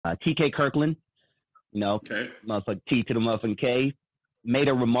TK Kirkland, motherfucking T to the motherfucking K, made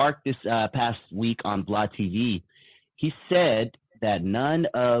a remark this past week on Blah TV. He said that none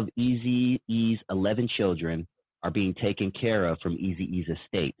of Eazy-E's 11 children are being taken care of from Eazy-E's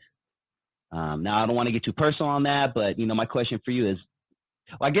estate. Now, I don't want to get too personal on that, but, my question for you is,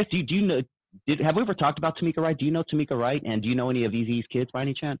 well, I guess, do you know, have we ever talked about Tamika Wright? Do you know Tamika Wright? And do you know any of Eazy's kids by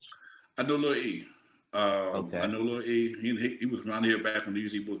any chance? I know Lil E. Okay. I know Lil E. He was around here back when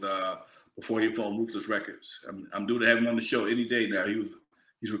Eazy was, before he formed Ruthless Records. I'm due to have him on the show any day now.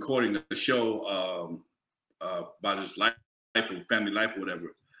 He's recording a show about his life or family life or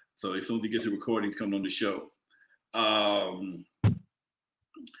whatever. So as soon as he gets the recording, he's coming on the show.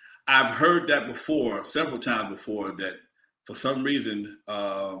 I've heard that before, several times before, that for some reason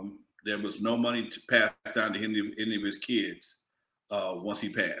there was no money to pass down to any of his kids once he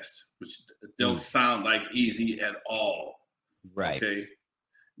passed, which don't sound like Eazy at all. Right. Okay.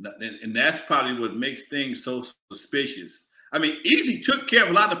 And that's probably what makes things so suspicious. I mean, Eazy took care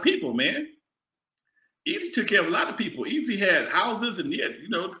of a lot of people, man. Eazy took care of a lot of people. Eazy had houses and he had,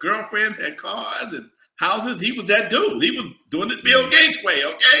 his girlfriends had cars and houses. He was that dude. He was doing it Bill Gates way,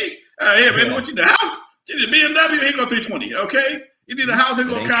 okay? Hey, man, what you need a house? You need a BMW, here go 320, okay? You need a house, here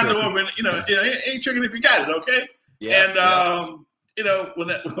go condo over, and, ain't tricking if you got it, okay? Yeah, and, when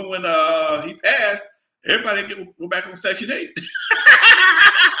he passed, everybody go back on Section 8.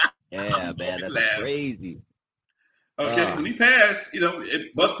 Yeah, man, that's crazy. Okay, when he passed,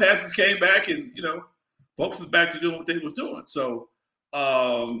 bus passes came back and, folks was back to doing what they was doing. So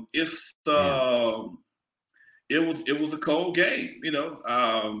it was a cold game, you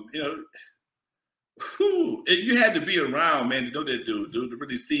had to be around, man, to know that dude, to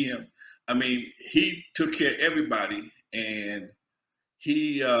really see him. I mean, he took care of everybody, and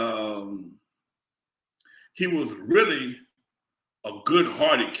he was really a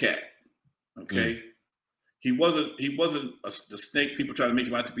good-hearted cat. Okay. He wasn't the snake people try to make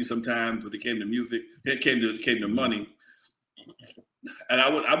him out to be sometimes when it came to music. It came to money. And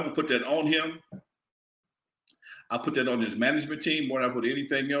I would put that on him. I put that on his management team more than I put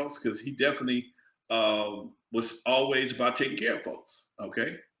anything else, because he definitely was always about taking care of folks.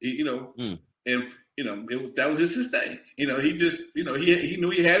 Okay. And that was just his thing. He just, he knew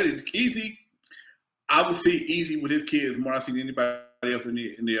he had it. Eazy. I would see Eazy with his kids more than I see anybody else in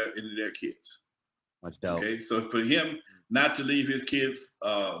their kids. That's dope. Okay, so for him not to leave his kids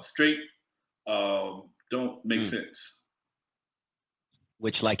straight don't make sense.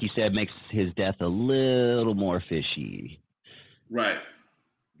 Which, like you said, makes his death a little more fishy. Right.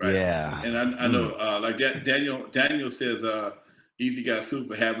 Yeah. And I know, like that, Daniel says Eazy got sued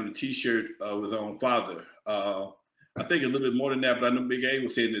for having a T-shirt with his own father. I think a little bit more than that, but I know Big A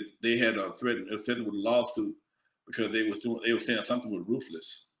was saying that they had threatened with a lawsuit because they were saying something with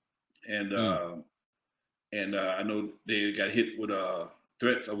Ruthless, and I know they got hit with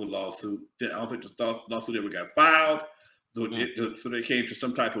threats of a lawsuit. I don't think the lawsuit ever got filed, so they came to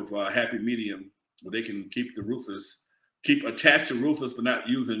some type of happy medium where they can keep the Ruthless, keep attached to Ruthless, but not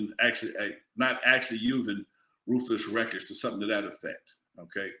actually using Ruthless records to something to that effect.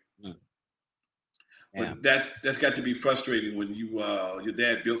 Okay. But that's got to be frustrating when your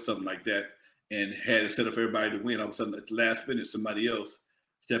dad built something like that and had it set up for everybody to win. All of a sudden, at the last minute, somebody else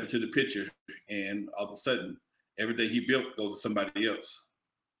step into the picture, and all of a sudden, everything he built goes to somebody else.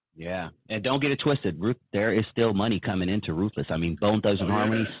 Yeah, and don't get it twisted. There is still money coming into Ruthless. I mean, Bone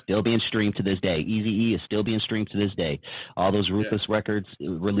Thugs-n-Harmony still being streamed to this day. Eazy-E is still being streamed to this day. All those Ruthless records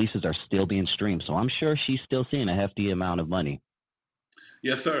releases are still being streamed. So I'm sure she's still seeing a hefty amount of money.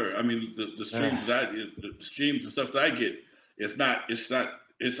 Yes, sir. I mean, the streams the streams and stuff that I get, it's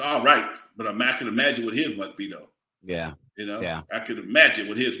all right, but I can imagine what his must be though. Yeah. I could imagine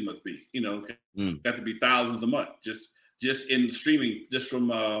what his must be. It's got to be thousands a month just in streaming, just from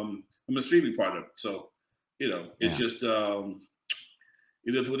the streaming part of it. So, it's just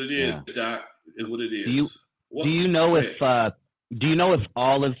it is what it is. Doc, is what it is. Do you know if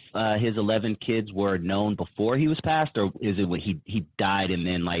all of his 11 kids were known before he was passed, or is it when he died and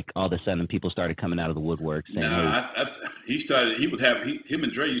then like all of a sudden people started coming out of the woodwork saying, him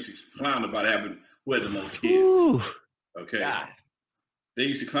and Dre used to clown about who had the most kids. Ooh, okay. God. They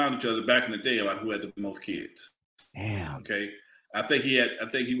used to clown each other back in the day about who had the most kids. Damn. Okay. I think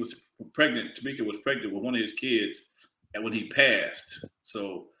he was pregnant. Tamika was pregnant with one of his kids, and when he passed.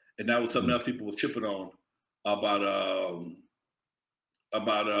 So, and that was something else people was tripping on about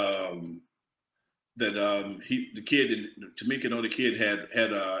Tamika know the kid had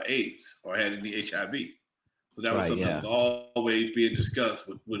AIDS or had any HIV. So that was something that was always being discussed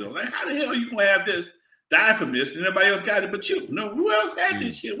with them. Like, how the hell are you gonna have this died from this, and everybody else got it but you. No, who else had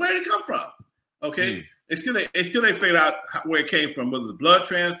this shit? Where did it come from? Okay, they still ain't figured out where it came from, whether it's blood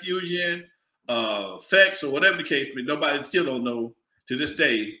transfusion, sex, or whatever the case. But nobody still don't know to this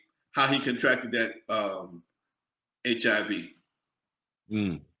day how he contracted that HIV.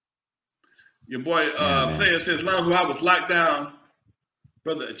 Your boy Player says, Lonzo, I was locked down.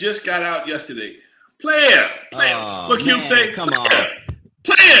 Brother, just got out yesterday. Player. What Cube say? Come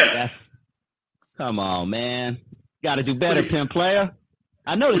Player. Come on, man. Got to do better, Pimp Player.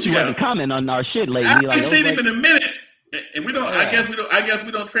 I noticed you haven't commented on our shit lately. I haven't seen him in a minute, and we don't. Yeah. I guess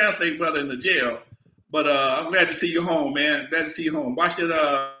we don't translate well in the jail. But I'm glad to see you home, man. Glad to see you home. Watch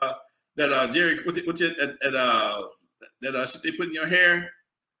that Jerry. What's it? That shit they put in your hair.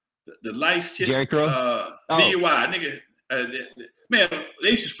 The lice shit. Jerry curl. DUI, nigga. Man,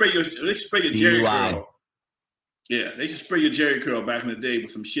 they should spray your Jerry curl. Yeah, they should spray your Jerry curl back in the day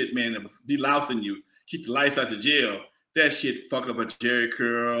with some shit, man, that was delousing you. Keep the lice out the jail. That shit fuck up a Jerry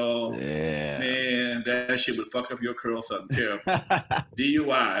curl. Yeah. Man, that shit would fuck up your curl something terrible.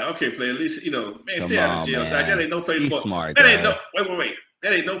 DUI. Okay, Player. At least, man, stay out of jail. That ain't no place for smart, that. Ain't wait.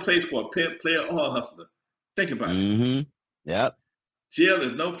 That ain't no place for a pimp, player, or a hustler. Think about it. Yep. Jail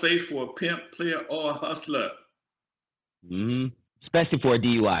is no place for a pimp, player, or a hustler. Especially for a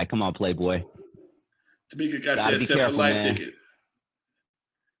DUI. Come on, Playboy. Tamika got that set for life ticket.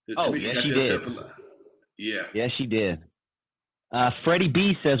 Tamika got that set for life. Yeah. Yes, she did. Freddie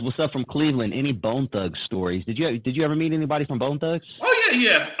B says, "What's up from Cleveland? Any Bone Thugs stories? Did you ever meet anybody from Bone Thugs?" Oh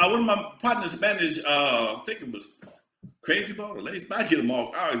yeah. One of my partners managed. I think it was Crazy Bone or Lazy. I get them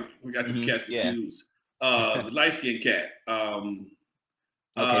all. We got them cats confused. The light skinned cat.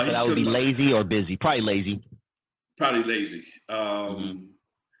 Okay, so that would be lazy or busy. Probably lazy. Probably lazy.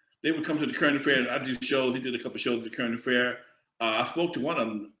 They would come to the current affair. I do shows. He did a couple shows at the current affair. I spoke to one of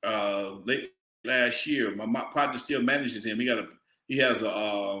them late last year. My partner still manages him. He has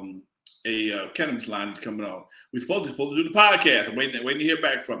a cannabis line that's coming on. We're supposed to do the podcast. I'm waiting to hear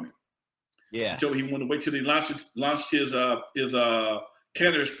back from him. Yeah. So he wanted to wait till he launched his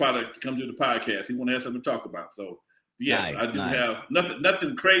cannabis product to come do the podcast. He want to have something to talk about. So yes, I do have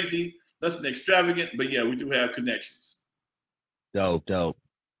nothing crazy, nothing extravagant, but yeah, we do have connections. Dope.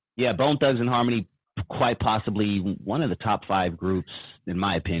 Yeah, Bone Thugs and Harmony, quite possibly one of the top 5 groups, in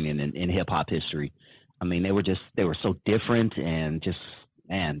my opinion, in hip hop history. I mean, they were so different and just,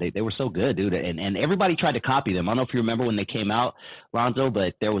 man, they were so good, dude. And everybody tried to copy them. I don't know if you remember when they came out, Lonzo,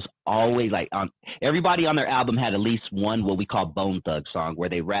 but there was always everybody on their album had at least one what we call Bone Thug song where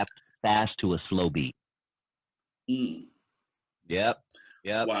they rapped fast to a slow beat. Yep.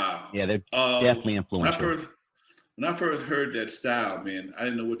 Wow. Yeah, they're definitely influential. When I first heard that style, man, I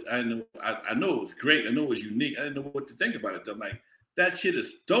know it was great. I know it was unique. I didn't know what to think about it. I'm like, that shit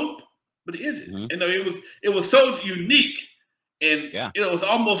is dope, but is it? It was so unique, and it was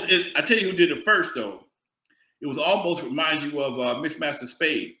almost. I tell you who did it first, though. It was almost reminds you of Mixmaster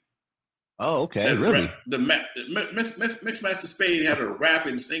Spade. Oh, okay, really? Mixmaster Spade had a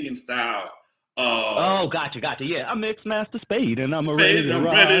rapping, singing style. Gotcha. Yeah, I'm Mixmaster Spade, and I'm ready to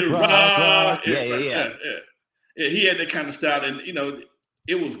rock. Yeah. Yeah, he had that kind of style, and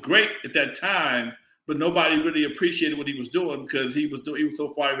it was great at that time, but nobody really appreciated what he was doing because he was so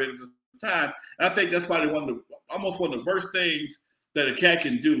far ahead of his time. And I think that's probably almost one of the worst things that a cat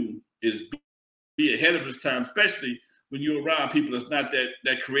can do is be ahead of his time, especially when you're around people that's not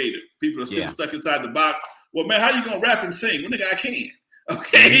that creative. People are still stuck inside the box. Well, man, how you gonna rap and sing? Well, nigga, I can.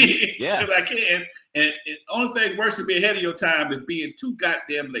 Okay, because I can. And the only thing worse than be ahead of your time is being too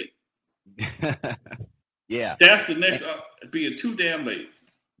goddamn late. Yeah, that's the next being too damn late.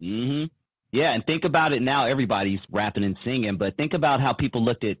 Yeah, and think about it now. Everybody's rapping and singing, but think about how people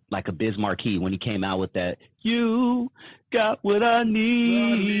looked at like a Biz Markie when he came out with that. You got what I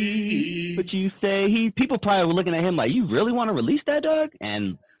need. But you say people probably were looking at him like, you really want to release that, Doug?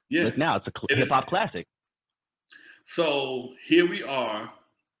 And look now, it's a hip hop classic. So here we are,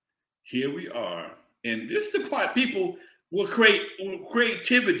 and this is the part people will create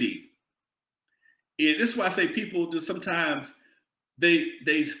creativity. Yeah, this is why I say people just sometimes they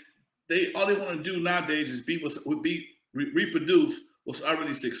all they want to do nowadays is reproduce what's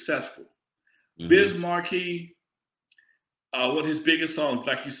already successful. Biz Markie, what his biggest songs,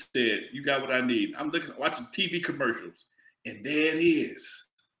 like you said, You Got What I Need. I'm watching TV commercials, and there it is.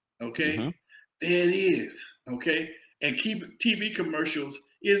 Okay, there it is. Okay, and TV commercials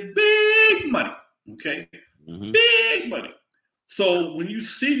is big money. Okay, big money. So when you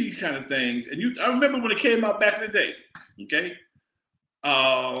see these kind of things, and I remember when it came out back in the day, okay,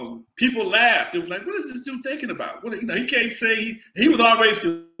 people laughed. It was like, what is this dude thinking about? He can't say he was always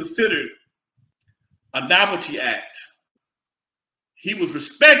considered a novelty act. He was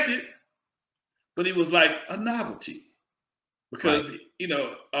respected, but he was like a novelty because you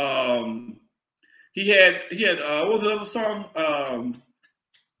know he had what was the other song?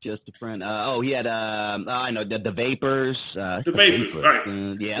 Just a friend. He had I know the Vapors. The Vapors, right?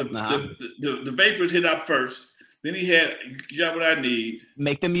 Yeah. The Vapors hit up first. Then he had You Got What I Need.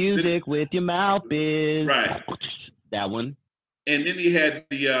 Make the music with your mouth is right. That one. And then he had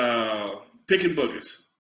the Pickin' Boogers.